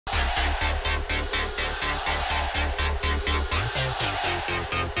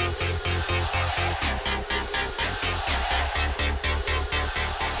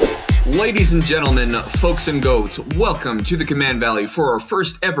Ladies and gentlemen, folks and goats, welcome to the Command Valley for our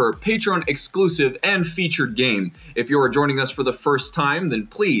first ever Patreon exclusive and featured game. If you are joining us for the first time, then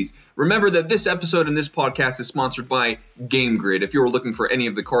please remember that this episode and this podcast is sponsored by Game Grid. If you are looking for any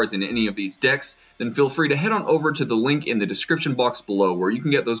of the cards in any of these decks, then feel free to head on over to the link in the description box below where you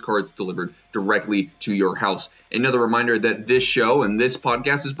can get those cards delivered directly to your house. Another reminder that this show and this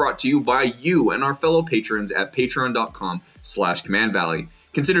podcast is brought to you by you and our fellow patrons at patreon.com/commandvalley.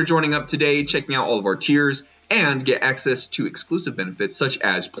 Consider joining up today, checking out all of our tiers, and get access to exclusive benefits such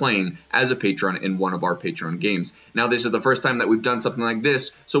as playing as a patron in one of our Patreon games. Now, this is the first time that we've done something like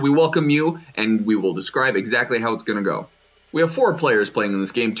this, so we welcome you, and we will describe exactly how it's going to go. We have 4 players playing in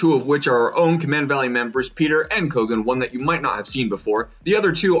this game, 2 of which are our own Command Valley members, Peter and Kogan, one that you might not have seen before. The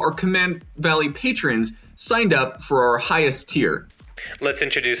other 2 are Command Valley patrons signed up for our highest tier. Let's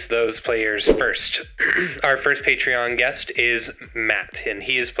introduce those players first. Our first Patreon guest is Matt, and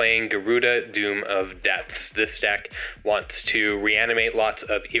he is playing Garuda, Doom of Depths. This deck wants to reanimate lots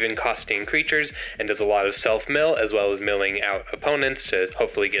of even-costing creatures and does a lot of self-mill, as well as milling out opponents to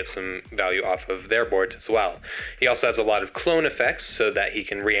hopefully get some value off of their boards as well. He also has a lot of clone effects so that he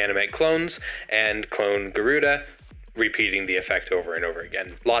can reanimate clones and clone Garuda, repeating the effect over and over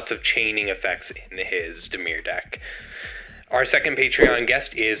again. Lots of chaining effects in his Dimir deck. Our second Patreon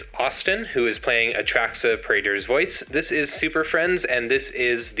guest is Austin, who is playing Atraxa Praetor's Voice. This is Super Friends, and this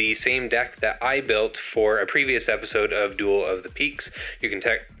is the same deck that I built for a previous episode of Duel of the Peaks. You can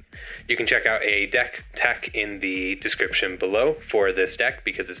check out a deck tech in the description below for this deck,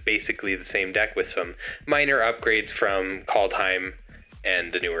 because it's basically the same deck with some minor upgrades from Kaldheim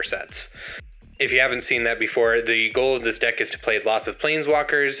and the newer sets. If you haven't seen that before, the goal of this deck is to play lots of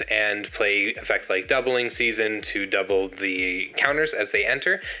Planeswalkers and play effects like Doubling Season to double the counters as they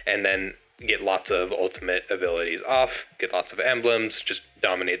enter, and then get lots of ultimate abilities off, get lots of emblems, just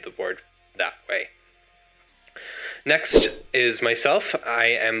dominate the board that way. Next is myself. I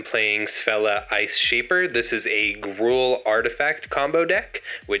am playing Svella Ice Shaper. This is a Gruul artifact combo deck,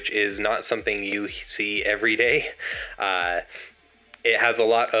 which is not something you see every day. It has a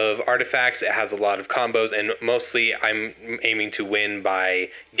lot of artifacts, it has a lot of combos, and mostly I'm aiming to win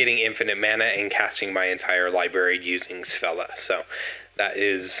by getting infinite mana and casting my entire library using Svella. So that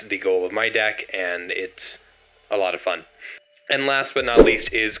is the goal of my deck, and it's a lot of fun. And last but not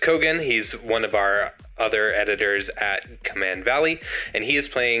least is Kogan. He's one of our other editors at Command Valley, and he is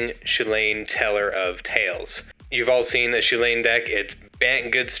playing Shalane, Teller of Tales. You've all seen the Shalane deck. It's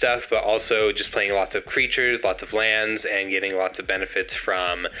good stuff, but also just playing lots of creatures, lots of lands, and getting lots of benefits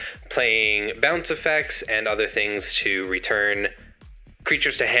from playing bounce effects and other things to return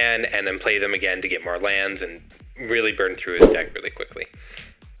creatures to hand and then play them again to get more lands and really burn through his deck really quickly.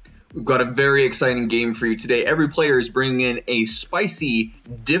 We've got a very exciting game for you today. Every player is bringing in a spicy,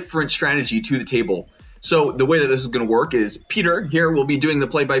 different strategy to the table. So the way that this is going to work is Peter here will be doing the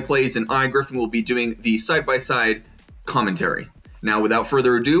play-by-plays, and I, Griffin, will be doing the side-by-side commentary. Now, without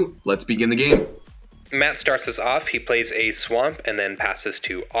further ado, let's begin the game. Matt starts us off. He plays a Swamp and then passes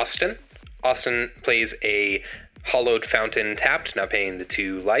to Austin. Austin plays a Hollowed Fountain tapped, not paying the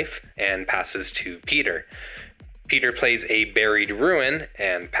 2 life, and passes to Peter. Peter plays a Buried Ruin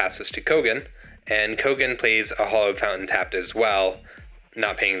and passes to Kogan. And Kogan plays a Hollowed Fountain tapped as well,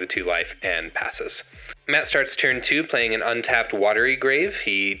 not paying the 2 life, and passes. Matt starts turn 2 playing an untapped Watery Grave.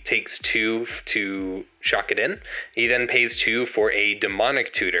 He takes 2 to shock it in. He then pays 2 for a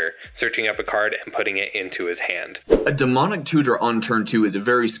Demonic Tutor, searching up a card and putting it into his hand. A Demonic Tutor on turn 2 is a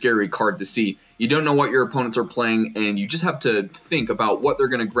very scary card to see. You don't know what your opponents are playing, and you just have to think about what they're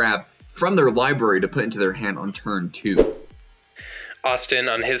going to grab from their library to put into their hand on turn 2. Austin,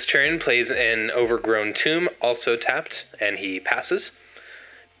 on his turn, plays an Overgrown Tomb, also tapped, and he passes.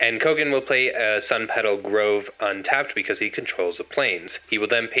 And Kogan will play a Sun Petal Grove untapped because he controls the plains. He will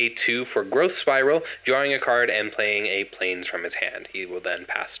then pay 2 for Growth Spiral, drawing a card and playing a plains from his hand. He will then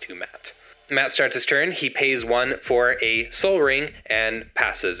pass to Matt. Matt starts his turn. He pays 1 for a Soul Ring and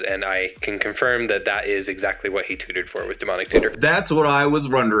passes. And I can confirm that that is exactly what he tutored for with Demonic Tutor. That's what I was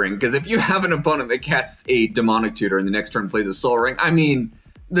wondering, because if you have an opponent that casts a Demonic Tutor and the next turn plays a Soul Ring, I mean,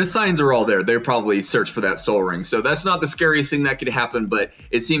 the signs are all there. They probably search for that Soul Ring. So that's not the scariest thing that could happen, but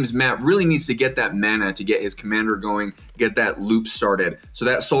it seems Matt really needs to get that mana to get his commander going, get that loop started. So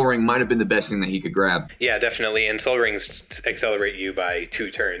that Soul Ring might have been the best thing that he could grab. Yeah, definitely. And Soul Rings accelerate you by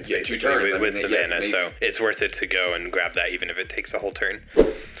 2 turns, basically, 2 turns, with the mana. So it's worth it to go and grab that, even if it takes a whole turn.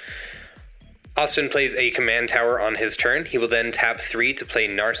 Austin plays a Command Tower on his turn. He will then tap 3 to play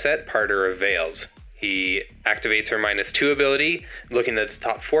Narset, Parter of Veils. He activates her -2 ability, looking at the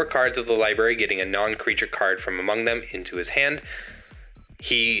top 4 cards of the library, getting a non-creature card from among them into his hand.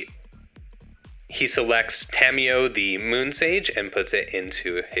 He he selects Tamiyo the Moon Sage and puts it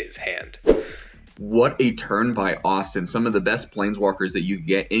into his hand. What a turn by Austin. Some of the best Planeswalkers that you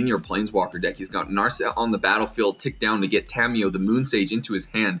get in your Planeswalker deck. He's got Narset on the battlefield, ticked down to get Tamiyo the Moon Sage into his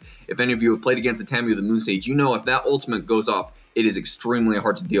hand. If any of you have played against the Tamiyo the Moon Sage, you know if that ultimate goes off, it is extremely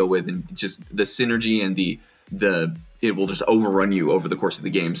hard to deal with, and just the synergy and it will just overrun you over the course of the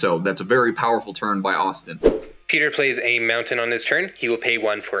game. So that's a very powerful turn by Austin. Peter plays a mountain on his turn. He will pay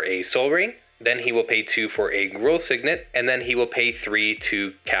 1 for a Soul Ring. Then he will pay 2 for a Gruul Signet, and then he will pay 3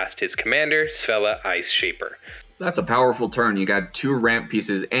 to cast his commander, Svella Ice Shaper. That's a powerful turn. You got 2 ramp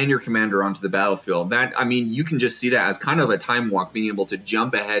pieces and your commander onto the battlefield. That, I mean, you can just see that as kind of a time walk, being able to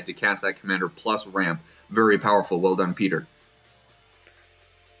jump ahead to cast that commander plus ramp. Very powerful. Well done, Peter.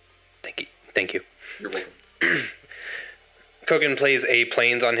 Thank you. You're welcome. Kogan plays a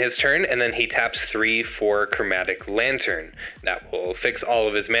Plains on his turn, and then he taps 3 for Chromatic Lantern. That will fix all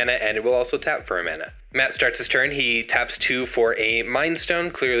of his mana, and it will also tap for a mana. Matt starts his turn. He taps 2 for a Mind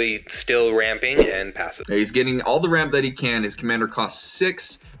Stone, clearly still ramping, and passes. He's getting all the ramp that he can. His commander costs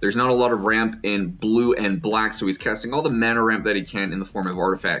 6. There's not a lot of ramp in blue and black, so he's casting all the mana ramp that he can in the form of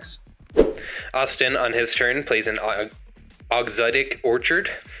artifacts. Austin, on his turn, plays an Exotic Orchard.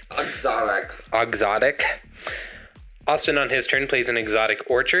 Exotic. Austin, on his turn, plays an Exotic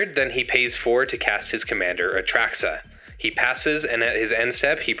Orchard, then he pays 4 to cast his commander, Atraxa. He passes, and at his end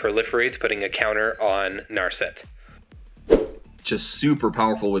step, he proliferates, putting a counter on Narset. Just super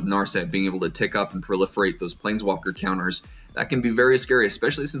powerful with Narset, being able to tick up and proliferate those Planeswalker counters. That can be very scary,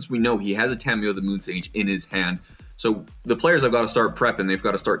 especially since we know he has a Tamiyo the Moon Sage in his hand. So the players have got to start prepping. They've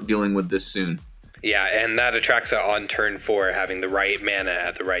got to start dealing with this soon. Yeah, and that Atraxa on turn 4, having the right mana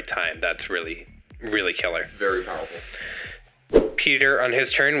at the right time, that's really killer. Very powerful. Peter, on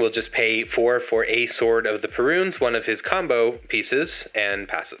his turn, will just pay 4 for a Sword of the Perunes, one of his combo pieces, and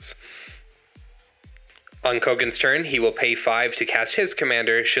passes. On Kogan's turn, he will pay 5 to cast his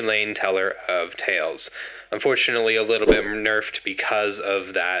commander, Shalane, Teller of Tales. Unfortunately, a little bit nerfed because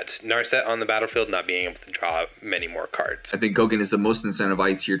of that Narset on the battlefield not being able to draw many more cards. I think Kogan is the most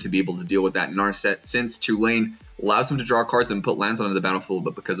incentivized here to be able to deal with that Narset, since Tulane allows him to draw cards and put lands onto the battlefield,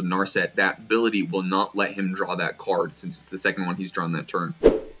 but because of Narset, that ability will not let him draw that card, since it's the second one he's drawn that turn.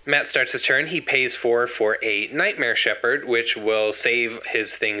 Matt starts his turn. He pays 4 for a Nightmare Shepherd, which will save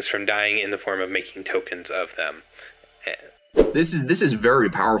his things from dying in the form of making tokens of them. This is very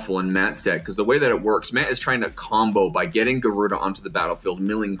powerful in Matt's deck, because the way that it works, Matt is trying to combo by getting Garuda onto the battlefield,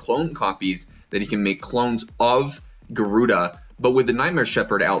 milling clone copies that he can make clones of Garuda. But with the Nightmare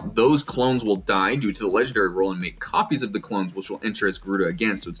Shepherd out, those clones will die due to the legendary roll and make copies of the clones, which will enter as Garuda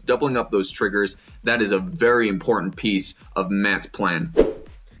again. So it's doubling up those triggers. That is a very important piece of Matt's plan.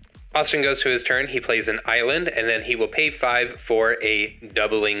 Austin goes to his turn. He plays an island, and then he will pay 5 for a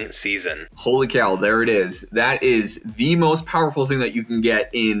Doubling Season. Holy cow, there it is. That is the most powerful thing that you can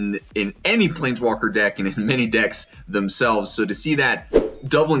get in any Planeswalker deck and in many decks themselves. So to see that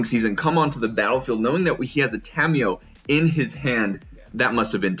Doubling Season come onto the battlefield, knowing that he has a Tamiyo in his hand, that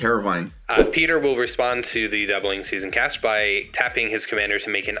must have been terrifying. Peter will respond to the Doubling Season cast by tapping his commander to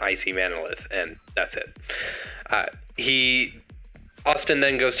make an Icy Manalith, and that's it. Austin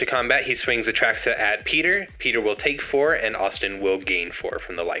then goes to combat. He swings Atraxa at Peter. Peter will take 4, and Austin will gain 4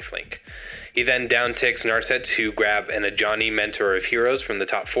 from the lifelink. He then downticks Narset to grab an Ajani Mentor of Heroes from the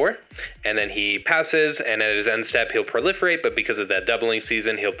top 4. And then he passes, and at his end step, he'll proliferate, but because of that Doubling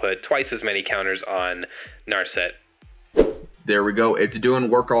Season, he'll put twice as many counters on Narset. There we go. It's doing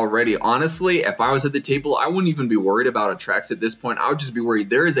work already. Honestly, if I was at the table, I wouldn't even be worried about Atraxa at this point. I would just be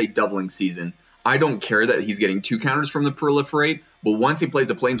worried there is a Doubling Season. I don't care that he's getting 2 counters from the proliferate, but once he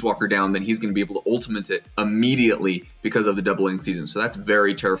plays a Planeswalker down, then he's going to be able to ultimate it immediately because of the Doubling Season. So that's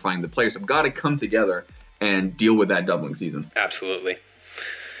very terrifying. The players have got to come together and deal with that Doubling Season. Absolutely.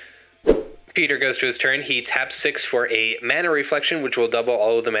 Peter goes to his turn. He taps 6 for a Mana Reflection, which will double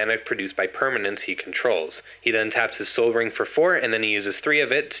all of the mana produced by permanents he controls. He then taps his Soul Ring for 4, and then he uses 3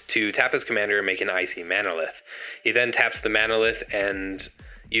 of it to tap his commander and make an Icy Manalith. He then taps the Manalith and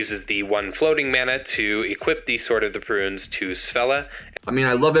uses the 1 floating mana to equip the Sword of the Prunes to Svella. I mean,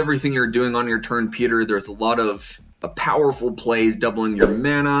 I love everything you're doing on your turn, Peter. There's a lot of powerful plays, doubling your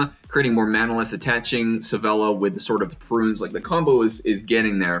mana, creating more manaless, attaching Svella with the Sword of the Prunes. Like, the combo is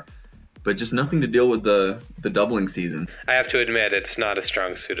getting there, but just nothing to deal with the Doubling Season. I have to admit, it's not a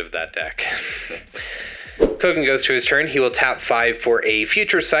strong suit of that deck. Kogan goes to his turn. He will tap 5 for a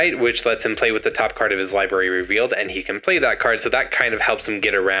Future Sight, which lets him play with the top card of his library revealed, and he can play that card, so that kind of helps him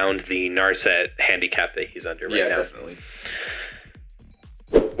get around the Narset handicap that he's under right now. Yeah, definitely.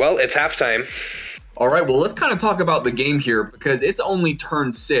 Well, it's halftime. All right, well, let's kind of talk about the game here because it's only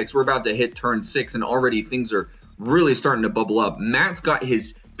turn 6. We're about to hit turn 6, and already things are really starting to bubble up. Matt's got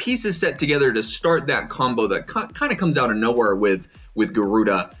his pieces set together to start that combo that kind of comes out of nowhere with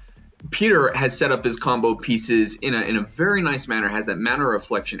Garuda. Peter has set up his combo pieces in a very nice manner, has that mana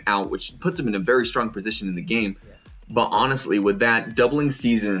reflection out, which puts him in a very strong position in the game. But honestly, with that doubling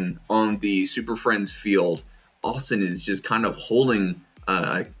season on the Super Friends field, Austin is just kind of holding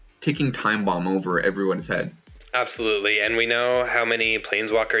a ticking time bomb over everyone's head. Absolutely, and we know how many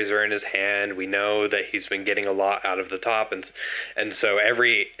planeswalkers are in his hand. We know that he's been getting a lot out of the top, and so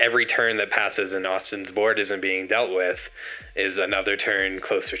every turn that passes and Austin's board isn't being dealt with is another turn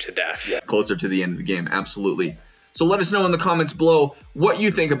closer to death. Yeah, closer to the end of the game, absolutely. So let us know in the comments below what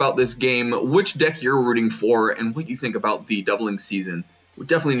you think about this game, which deck you're rooting for, and what you think about the doubling season. We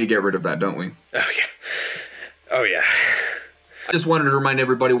definitely need to get rid of that, don't we? Oh yeah. Oh yeah. I just wanted to remind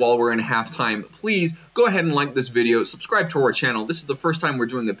everybody while we're in halftime, please go ahead and like this video, subscribe to our channel. This is the first time we're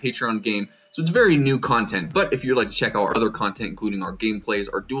doing a Patreon game, so it's very new content. But if you'd like to check out our other content, including our gameplays,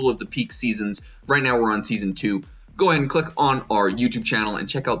 our Duel of the Peak seasons, right now we're on season 2, go ahead and click on our YouTube channel and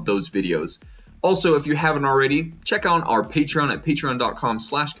check out those videos. Also, if you haven't already, check out our Patreon at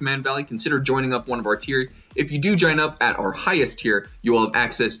patreon.com/CommandValley. Consider joining up one of our tiers. If you do join up at our highest tier, you will have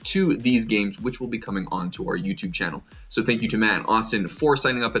access to these games, which will be coming onto our YouTube channel. So thank you to Matt and Austin for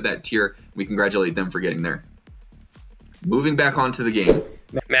signing up at that tier. We congratulate them for getting there. Moving back onto the game.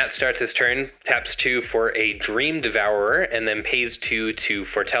 Matt starts his turn, taps 2 for a Dream Devourer, and then pays 2 to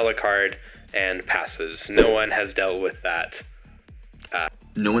foretell a card and passes. No one has dealt with that.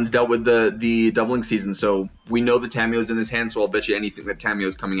 No one's dealt with the doubling season, so we know the Tamiyo's in his hand, so I'll bet you anything that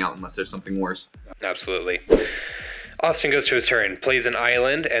Tamiyo's coming out unless there's something worse. Absolutely. Austin goes to his turn, plays an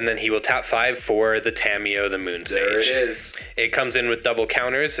island, and then he will tap 5 for the Tamiyo, the Moon Sage. There it is. It comes in with double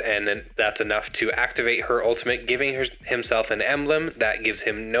counters, and then that's enough to activate her ultimate, giving himself an emblem that gives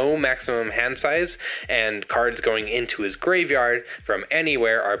him no maximum hand size, and cards going into his graveyard from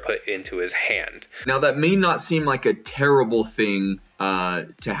anywhere are put into his hand. Now, that may not seem like a terrible thing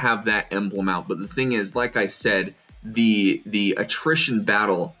to have that emblem out, but the thing is, like I said, the attrition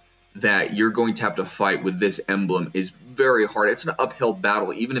battle that you're going to have to fight with this emblem is very hard. It's an uphill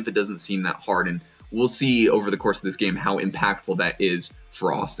battle, even if it doesn't seem that hard, and we'll see over the course of this game how impactful that is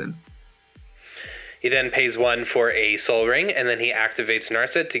for Austin. He then pays 1 for a Soul Ring, and then he activates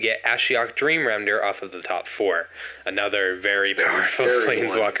Narset to get Ashiok Dream Render off of the top 4. Another very powerful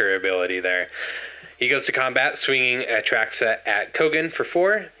Planeswalker ability there. He goes to combat, swinging Atraxa at Kogan for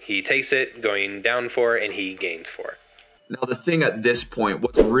 4. He takes it, going down 4, and he gains 4. Now, the thing at this point,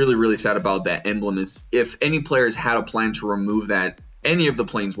 what's really, really sad about that emblem is if any players had a plan to remove that, any of the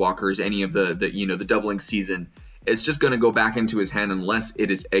Planeswalkers, any of the doubling season, it's just going to go back into his hand unless it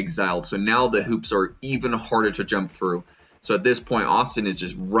is exiled. So now the hoops are even harder to jump through. So at this point, Austin is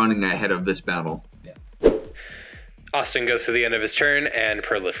just running ahead of this battle. Yeah. Austin goes to the end of his turn and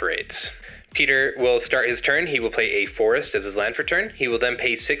proliferates. Peter will start his turn. He will play a Forest as his land for turn. He will then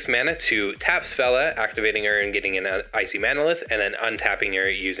pay 6 mana to tap Svella, activating her and getting an Icy Manalith, and then untapping her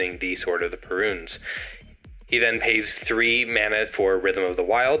using the Sword of the Perunes. He then pays 3 mana for Rhythm of the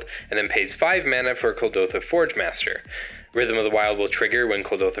Wild, and then pays 5 mana for Kuldotha Forgemaster. Rhythm of the Wild will trigger when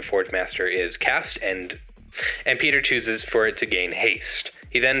Kuldotha Forgemaster is cast, and Peter chooses for it to gain haste.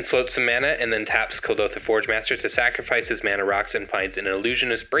 He then floats some mana and then taps Kuldotha Forgemaster to sacrifice his mana rocks and finds an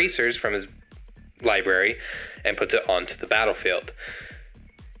Illusionist Bracers from his library and puts it onto the battlefield.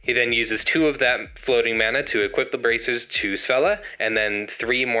 He then uses 2 of that floating mana to equip the bracers to Svella, and then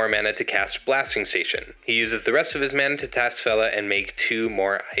 3 more mana to cast Blasting Station. He uses the rest of his mana to tap Svella and make 2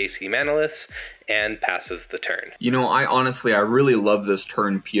 more Icy Manaliths, and passes the turn. You know, I really love this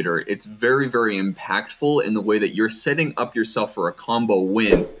turn, Peter. It's very, very impactful in the way that you're setting up yourself for a combo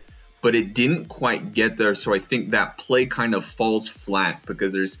win, but it didn't quite get there, so I think that play kind of falls flat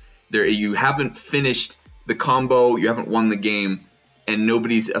because you haven't finished the combo, you haven't won the game, and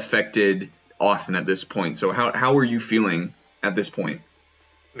nobody's affected Austin at this point. So how are you feeling at this point?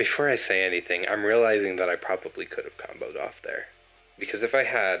 Before I say anything, I'm realizing that I probably could have comboed off there. Because if I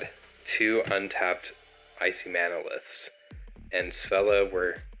had 2 untapped Icy Manaliths and Svella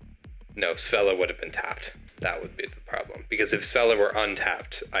would have been tapped. That would be the problem. Because if Svella were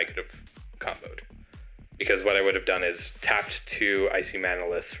untapped, I could have comboed. Because what I would have done is tapped 2 Icy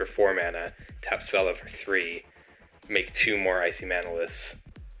Manaliths for 4 mana, tap Svella for 3, make 2 more Icy Manaliths.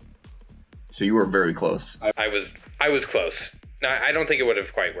 So you were very close. I was close. No, I don't think it would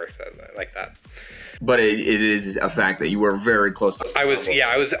have quite worked like that. But it is a fact that you were very close to I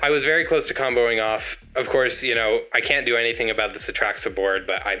was very close to comboing off. Of course, you know, I can't do anything about this Atraxa board,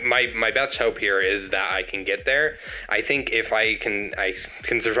 but my best hope here is that I can get there. I think if I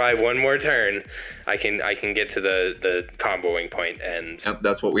can survive one more turn, I can get to the comboing point, and yep,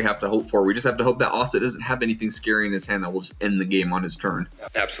 that's what we have to hope for. We just have to hope that Austin doesn't have anything scary in his hand that will just end the game on his turn.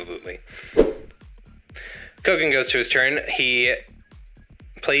 Absolutely. Kogan goes to his turn. He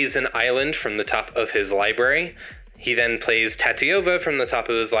plays an island from the top of his library. He then plays Tatiova from the top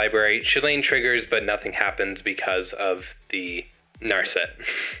of his library. Shalane triggers, but nothing happens because of the Narset.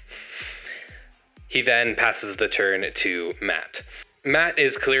 He then passes the turn to Matt. Matt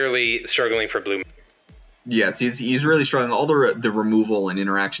is clearly struggling for blue. Yes, he's really struggling. All the removal and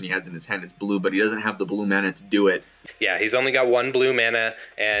interaction he has in his hand is blue, but he doesn't have the blue mana to do it. Yeah, he's only got 1 blue mana,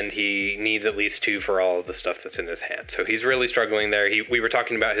 and he needs at least 2 for all of the stuff that's in his hand. So he's really struggling there. We were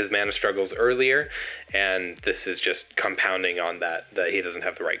talking about his mana struggles earlier, and this is just compounding on that he doesn't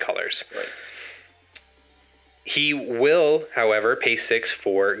have the right colors. Right. He will, however, pay 6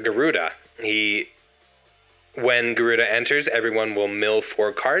 for Garuda. When Garuda enters, everyone will mill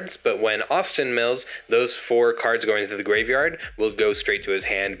 4 cards, but when Austin mills, those 4 cards going into the graveyard will go straight to his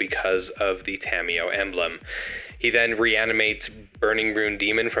hand because of the Tamiyo emblem. He then reanimates Burning Rune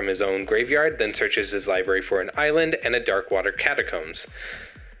Demon from his own graveyard, then searches his library for an island and a Darkwater Catacombs.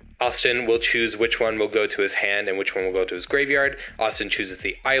 Austin will choose which one will go to his hand and which one will go to his graveyard. Austin chooses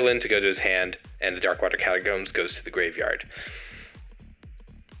the island to go to his hand, and the Darkwater Catacombs goes to the graveyard.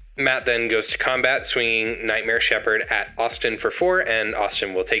 Matt then goes to combat, swinging Nightmare Shepherd at Austin for 4, and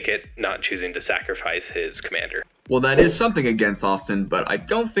Austin will take it, not choosing to sacrifice his commander. Well, that is something against Austin, but I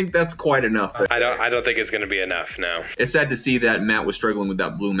don't think that's quite enough. I don't think it's going to be enough, no. It's sad to see that Matt was struggling with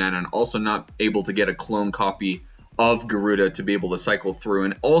that blue mana and also not able to get a clone copy of Garuda to be able to cycle through.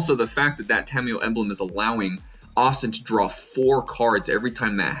 And also the fact that that Tamiyo emblem is allowing Austin to draw 4 cards every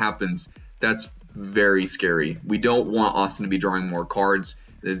time that happens, that's very scary. We don't want Austin to be drawing more cards.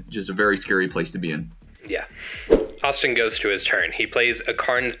 It's just a very scary place to be in. Yeah. Austin goes to his turn. He plays a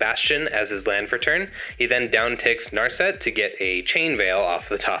Karn's Bastion as his land for turn. He then downticks Narset to get a Chain Veil off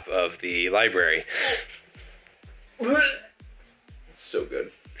the top of the library. So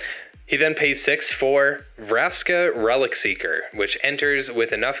good. He then pays 6 for Vraska Relic Seeker, which enters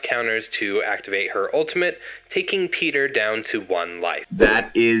with enough counters to activate her ultimate, taking Peter down to 1 life.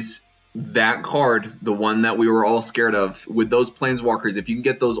 That is that card, the one that we were all scared of. With those Planeswalkers, if you can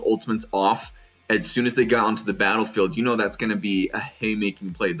get those ultimates off as soon as they got onto the battlefield, you know that's going to be a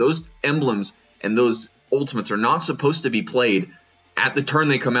haymaking play. Those emblems and those ultimates are not supposed to be played at the turn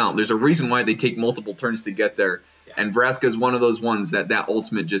they come out. There's a reason why they take multiple turns to get there. And Vraska is one of those ones that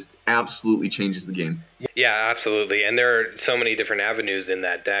ultimate just absolutely changes the game. Yeah, absolutely. And there are so many different avenues in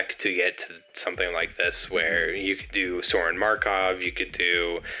that deck to get to something like this, where you could do Soren Markov, you could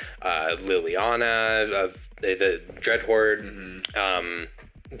do Liliana, the Dreadhorde.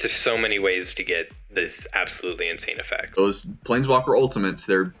 There's so many ways to get this absolutely insane effect. Those Planeswalker ultimates,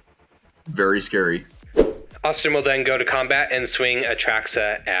 they're very scary. Austin will then go to combat and swing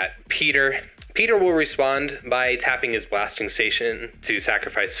Atraxa at Peter. Peter will respond by tapping his Blasting Station to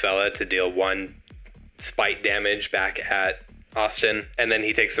sacrifice Svella to deal 1 spite damage back at Austin, and then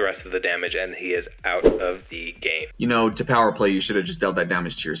he takes the rest of the damage and he is out of the game. You know, to power play, you should have just dealt that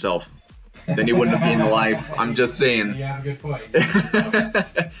damage to yourself. Then he wouldn't have gained the life. I'm just saying. You have a good point.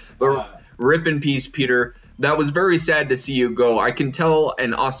 But rip in peace, Peter. That was very sad to see you go. I can tell,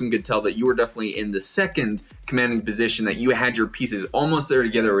 and Austin could tell, that you were definitely in the second commanding position, that you had your pieces almost there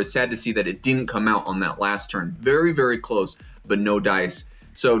together. It was sad to see that it didn't come out on that last turn. Very, very close, but no dice.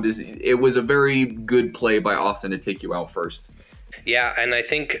 So it was a very good play by Austin to take you out first. Yeah, and I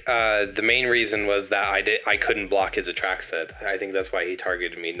think the main reason was that I couldn't block his Atraxa. I think that's why he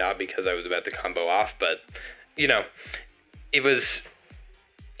targeted me, not because I was about to combo off, but you know, it was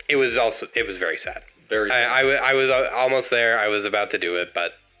very sad. Very sad. I was almost there. I was about to do it,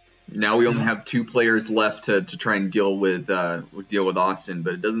 but now we only have 2 players left to try and deal with Austin,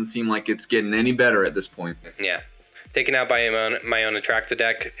 but it doesn't seem like it's getting any better at this point. Yeah, taken out by my own Atraxa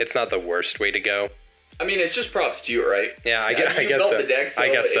deck. It's not the worst way to go. I mean, it's just props to you, right? Yeah, I mean, guess so. The deck, so I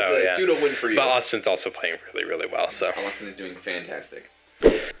guess so. It's a yeah. pseudo win for you. But Austin's also playing really, really well. So Austin is doing fantastic.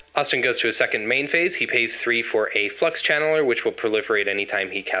 Austin goes to his second main phase. He pays 3 for a Flux Channeler, which will proliferate anytime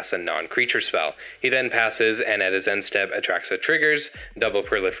he casts a non-creature spell. He then passes, and at his end step, Atraxa triggers, double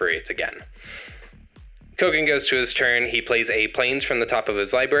proliferates again. Kogan goes to his turn. He plays a Plains from the top of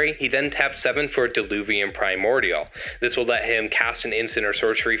his library. He then taps 7 for Diluvian Primordial. This will let him cast an instant or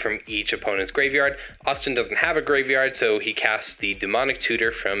sorcery from each opponent's graveyard. Austin doesn't have a graveyard, so he casts the Demonic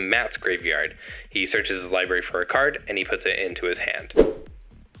Tutor from Matt's graveyard. He searches his library for a card, and he puts it into his hand.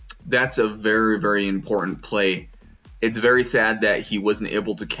 That's a very, very important play. It's very sad that he wasn't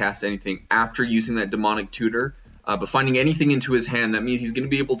able to cast anything after using that Demonic Tutor. But finding anything into his hand, that means he's going to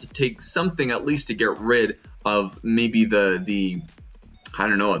be able to take something at least to get rid of maybe the I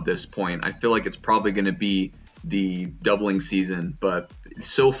don't know at this point. I feel like it's probably going to be the doubling season, but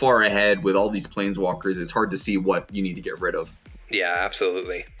so far ahead with all these Planeswalkers, it's hard to see what you need to get rid of. Yeah,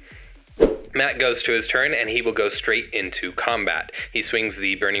 absolutely. Matt goes to his turn, and he will go straight into combat. He swings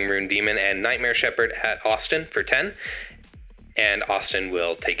the Burning Rune Demon and Nightmare Shepherd at Austin for 10, and Austin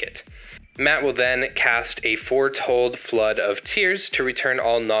will take it. Matt will then cast a Foretold Flood of Tears to return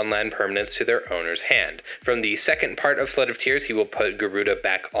all non-land permanents to their owner's hand. From the second part of Flood of Tears, he will put Garuda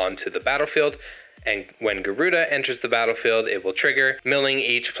back onto the battlefield, and when Garuda enters the battlefield, it will trigger, milling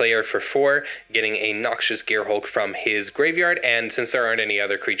each player for 4, getting a Noxious Gearhulk from his graveyard, and since there aren't any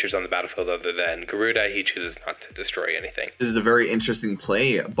other creatures on the battlefield other than Garuda, he chooses not to destroy anything. This is a very interesting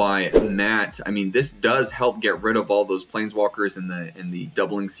play by Matt. I mean, this does help get rid of all those Planeswalkers in the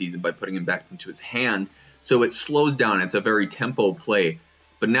doubling season by putting him back into his hand, so it slows down. It's a very tempo play.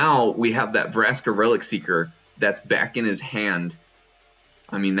 But now we have that Vraska Relic Seeker that's back in his hand.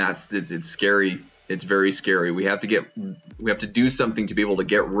 I mean, it's scary. It's very scary. We have to do something to be able to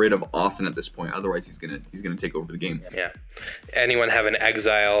get rid of Austin at this point. Otherwise, he's gonna take over the game. Yeah. Anyone have an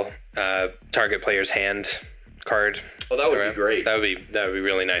exile target player's hand card? Oh, that would be great. That would be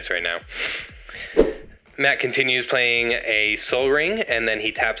really nice right now. Matt continues playing a Soul Ring, and then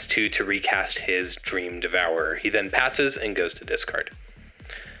he taps 2 to recast his Dream Devourer. He then passes and goes to discard.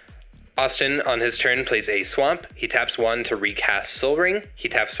 Austin, on his turn, plays a Swamp. He taps 1 to recast Soul Ring. He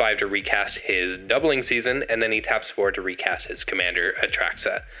taps 5 to recast his Doubling Season, and then he taps 4 to recast his Commander,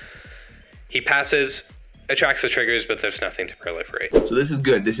 Atraxa. He passes, Atraxa triggers, but there's nothing to proliferate. So this is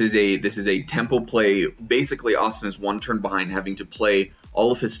good. This is a tempo play. Basically, Austin is 1 turn behind, having to play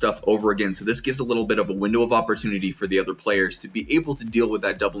all of his stuff over again. So this gives a little bit of a window of opportunity for the other players to be able to deal with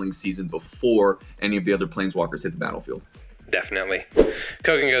that Doubling Season before any of the other Planeswalkers hit the battlefield. Definitely.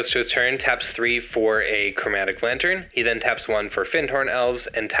 Kogan goes to his turn, taps 3 for a Chromatic Lantern. He then taps 1 for Fyndhorn Elves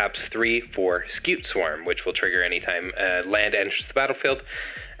and taps 3 for Scute Swarm, which will trigger anytime land enters the battlefield.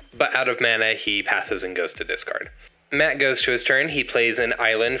 But out of mana, he passes and goes to discard. Matt goes to his turn. He plays an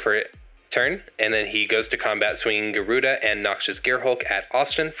Island for turn, and then he goes to combat, swinging Garuda and Noxious Gearhulk at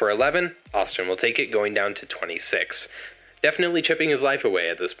Austin for 11. Austin will take it, going down to 26. Definitely chipping his life away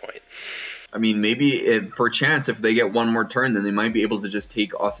at this point. I mean, maybe perchance if they get 1 more turn, then they might be able to just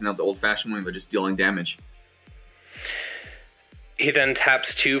take Austin out the old-fashioned way by just dealing damage. He then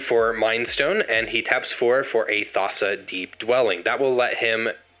taps 2 for Mind Stone, and he taps 4 for a Thassa Deep Dwelling. That will let him,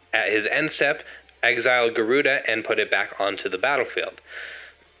 at his end step, exile Garuda and put it back onto the battlefield.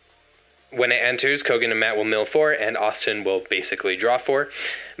 When it enters, Kogan and Matt will mill 4, and Austin will basically draw 4.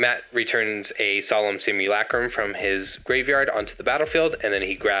 Matt returns a Solemn Simulacrum from his graveyard onto the battlefield, and then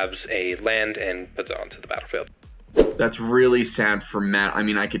he grabs a land and puts it onto the battlefield. That's really sad for Matt. I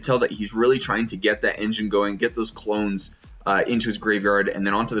mean, I could tell that he's really trying to get that engine going, get those clones into his graveyard, and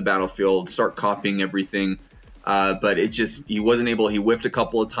then onto the battlefield, start copying everything. But he wasn't able. He whiffed a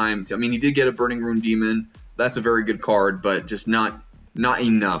couple of times. I mean, he did get a Burning Rune Demon. That's a very good card, but just not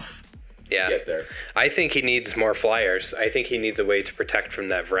enough. Yeah, Get there. I think he needs more flyers. I think he needs a way to protect from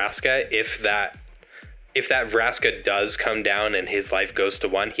that Vraska. If that Vraska does come down and his life goes to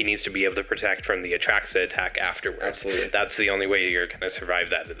 1, he needs to be able to protect from the Atraxa attack afterwards. Absolutely. That's the only way you're going to survive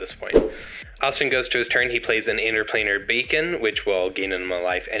that at this point. Austin goes to his turn. He plays an Interplanar Beacon, which will gain him a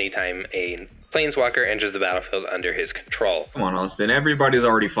life anytime a Planeswalker enters the battlefield under his control. Come on, Austin. Everybody's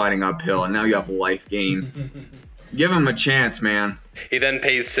already fighting uphill, and now you have life gain. Give him a chance, man. He then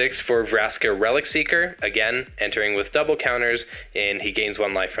pays 6 for Vraska Relic Seeker, again entering with double counters, and he gains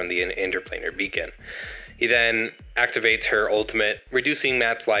 1 life from the Interplanar Beacon. He then activates her ultimate, reducing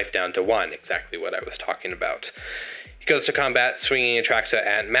Matt's life down to 1, exactly what I was talking about. He goes to combat, swinging Atraxa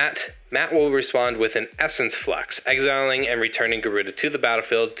at Matt. Matt will respond with an Essence Flux, exiling and returning Garuda to the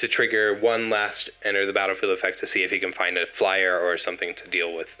battlefield to trigger 1 last enter the battlefield effect to see if he can find a flyer or something to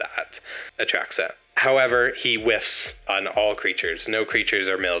deal with that Atraxa. However, he whiffs on all creatures. No creatures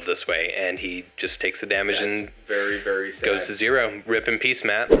are milled this way, and he just takes the damage and very, very sad. goes to 0. Rip in peace,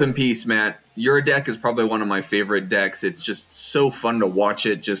 Matt. Rip in peace, Matt. Your deck is probably one of my favorite decks. It's just so fun to watch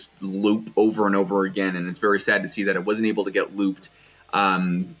it just loop over and over again, and it's very sad to see that it wasn't able to get looped.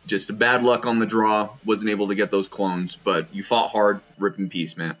 Just bad luck on the draw. Wasn't able to get those clones, but you fought hard. Rip in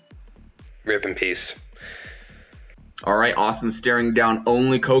peace, Matt. Rip in peace. All right, Austin's staring down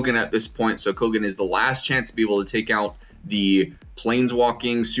only Kogan at this point, so Kogan is the last chance to be able to take out the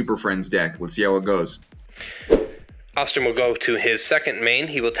Planeswalking Super Friends deck. Let's see how it goes. Austin will go to his second main.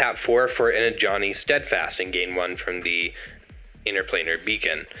 He will tap 4 for an Ajani Steadfast and gain 1 from the Interplanar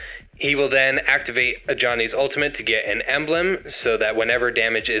Beacon. He will then activate Ajani's ultimate to get an emblem so that whenever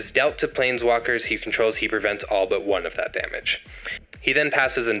damage is dealt to Planeswalkers he controls, he prevents all but 1 of that damage. He then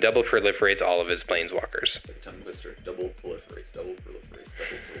passes and double proliferates all of his Planeswalkers. Tongue twister. Double proliferates. Double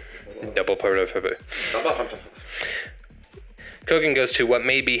proliferates. Double proliferates. Kogan goes to what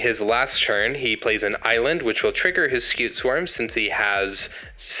may be his last turn. He plays an island, which will trigger his Scute Swarm. Since he has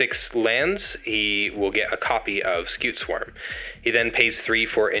 6 lands, he will get a copy of Scute Swarm. He then pays 3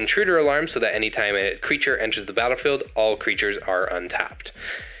 for Intruder Alarm, so that anytime a creature enters the battlefield, all creatures are untapped.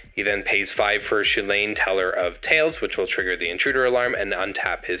 He then pays 5 for Shulain, Teller of Tales, which will trigger the Intruder Alarm and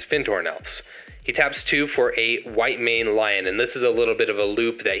untap his Findhorn Elves. He taps 2 for a White Mane Lion, and this is a little bit of a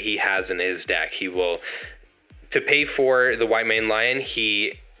loop that he has in his deck. He will, to pay for the White Mane Lion,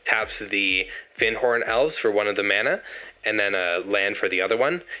 he taps the Findhorn Elves for 1 of the mana, and then a land for the other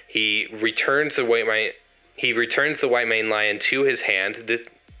one. He returns the White Mane Lion to his hand.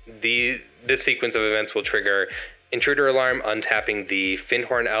 This sequence of events will trigger Intruder Alarm, untapping the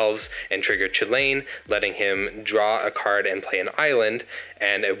Findhorn Elves, and trigger Chillane, letting him draw a card and play an island,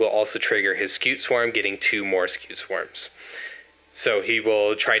 and it will also trigger his Scute Swarm, getting 2 more Scute Swarms. So he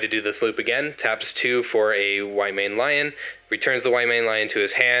will try to do this loop again, taps 2 for a White Mane Lion, returns the White Mane Lion to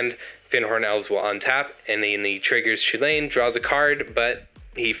his hand, Findhorn Elves will untap, and then he triggers Chillane, draws a card, but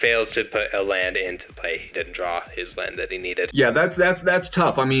he fails to put a land into play. He didn't draw his land that he needed. Yeah, that's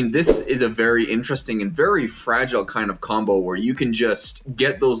tough. I mean, this is a very interesting and very fragile kind of combo where you can just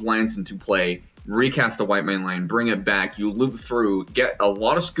get those lands into play, recast the White Mane Lion, bring it back, you loop through, get a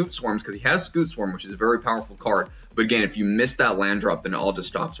lot of Scute Swarms because he has Scute Swarm, which is a very powerful card. But again, if you miss that land drop, then it all just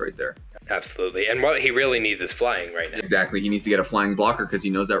stops right there. Absolutely. And what he really needs is flying right now. Exactly. He needs to get a flying blocker because he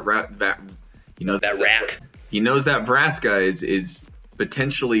knows that He knows that Vraska is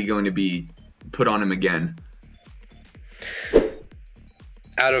potentially going to be put on him again.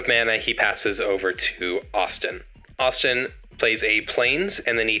 Out of mana, he passes over to Austin. Austin plays a Plains,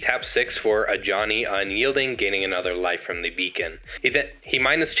 and then he taps 6 for Ajani Unyielding, gaining another life from the beacon. He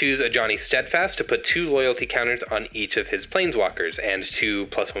 -2s Ajani Steadfast to put 2 loyalty counters on each of his Planeswalkers, and 2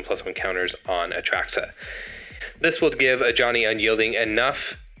 +1/+1 counters on Atraxa. This will give Ajani Unyielding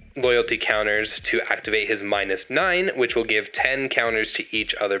enough loyalty counters to activate his -9, which will give 10 counters to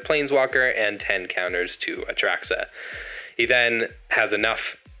each other Planeswalker and 10 counters to Atraxa. He then has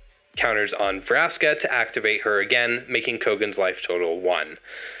enough counters on Vraska to activate her again, making Kogan's life total 1.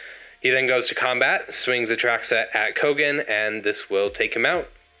 He then goes to combat, swings Atraxa at Kogan, and this will take him out.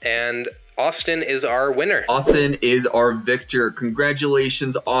 And Austin is our winner. Austin is our victor.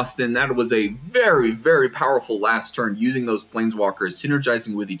 Congratulations, Austin. That was a very, very powerful last turn, using those Planeswalkers,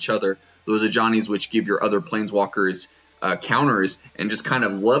 synergizing with each other, those Ajanis which give your other Planeswalkers counters, and just kind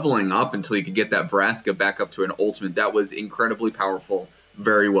of leveling up until you could get that Vraska back up to an ultimate. That was incredibly powerful.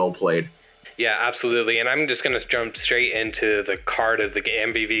 Very well played. Yeah, absolutely. And I'm just going to jump straight into the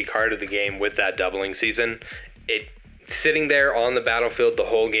MVV card of the game with that doubling season. It sitting there on the battlefield the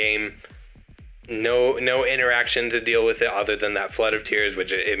whole game, no interaction to deal with it other than that Flood of Tears,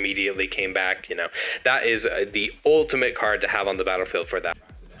 which immediately came back. That is the ultimate card to have on the battlefield for that.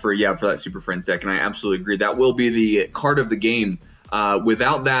 For that Super Friends deck, and I absolutely agree. That will be the card of the game.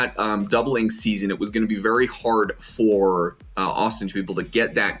 Without that doubling season, it was going to be very hard for Austin to be able to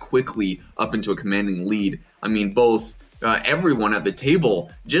get that quickly up into a commanding lead. I mean, everyone at the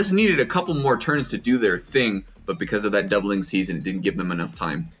table just needed a couple more turns to do their thing, but because of that doubling season, it didn't give them enough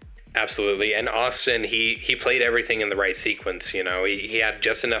time. Absolutely. And Austin, he played everything in the right sequence. He had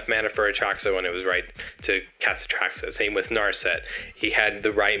just enough mana for Atraxa when it was right to cast Atraxa. Same with Narset. He had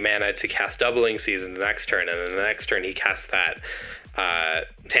the right mana to cast Doubling Season the next turn, and then the next turn he cast that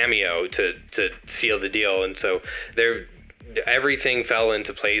Tameo to seal the deal. And so everything fell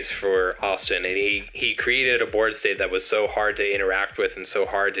into place for Austin, and he created a board state that was so hard to interact with and so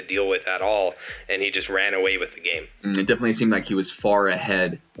hard to deal with at all, and he just ran away with the game. It definitely seemed like he was far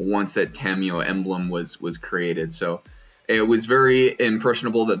ahead once that Tameo emblem was created. So it was very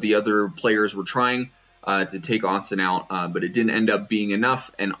impressionable that the other players were trying to take Austin out, but it didn't end up being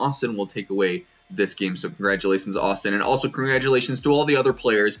enough, and Austin will take away this game. So congratulations, Austin, and also congratulations to all the other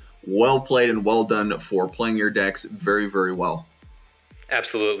players. Well played and well done for playing your decks very, very well.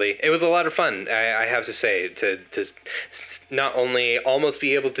 Absolutely. It was a lot of fun, I have to say, to not only almost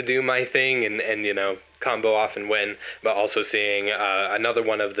be able to do my thing and you know, combo off and win, but also seeing another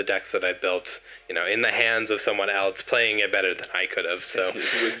one of the decks that I built, you know, in the hands of someone else, playing it better than I could have. So it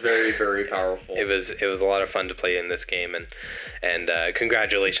was very, very powerful. It was a lot of fun to play in this game, and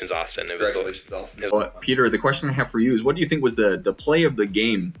congratulations, Austin. Congratulations, Austin. Peter, the question I have for you is, what do you think was the play of the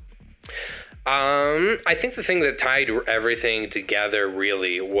game? I think the thing that tied everything together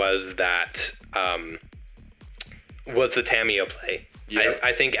really was that was the Tamiyo play. Yeah.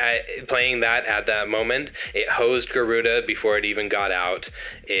 I think playing that at that moment, it hosed Garuda before it even got out.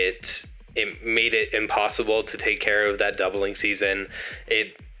 It made it impossible to take care of that doubling season.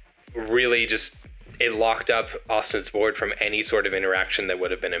 It really just locked up Austin's board from any sort of interaction that would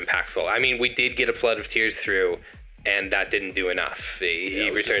have been impactful. I mean, we did get a Flood of Tears through, and that didn't do enough. He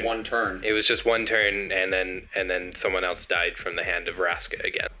returned just one turn. It was just one turn, and then someone else died from the hand of Vraska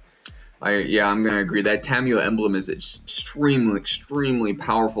again. I'm gonna agree. That Tamiyo emblem is extremely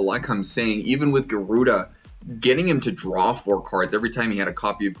powerful. Like I'm saying, even with Garuda, getting him to draw 4 cards every time he had a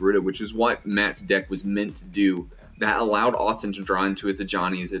copy of Garuda, which is what Matt's deck was meant to do. That allowed Austin to draw into his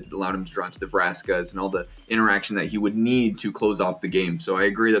Ajanis. It allowed him to draw into the Vraskas and all the interaction that he would need to close off the game. So I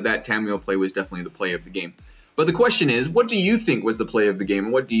agree that Tamiyo play was definitely the play of the game. But the question is, what do you think was the play of the game?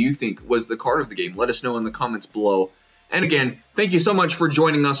 And what do you think was the card of the game? Let us know in the comments below. And again, thank you so much for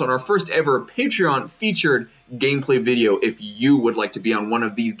joining us on our first ever Patreon featured gameplay video. If you would like to be on one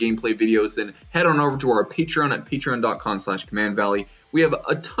of these gameplay videos, then head on over to our Patreon at patreon.com/CommandValley. We have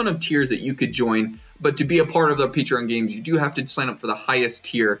a ton of tiers that you could join, but to be a part of the Patreon games, you do have to sign up for the highest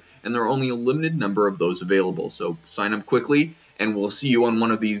tier, and there are only a limited number of those available. So sign up quickly, and we'll see you on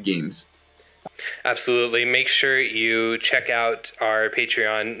one of these games. Absolutely. Make sure you check out our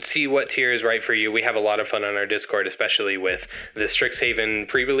Patreon, see what tier is right for you. We have a lot of fun on our Discord, especially with the Strixhaven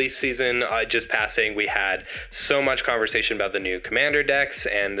pre-release season just passing. We had so much conversation about the new Commander decks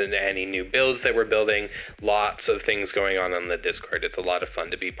and any new builds that we're building. Lots of things going on the Discord. It's a lot of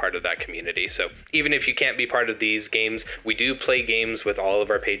fun to be part of that community. So even if you can't be part of these games, we do play games with all of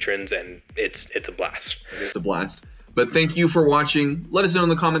our patrons, and it's a blast. It's a blast. But thank you for watching. Let us know in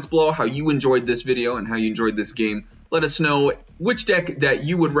the comments below how you enjoyed this video and how you enjoyed this game. Let us know which deck that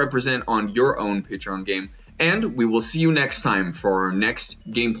you would represent on your own Patreon game. And we will see you next time for our next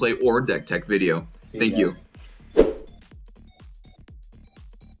gameplay or deck tech video. Thank you.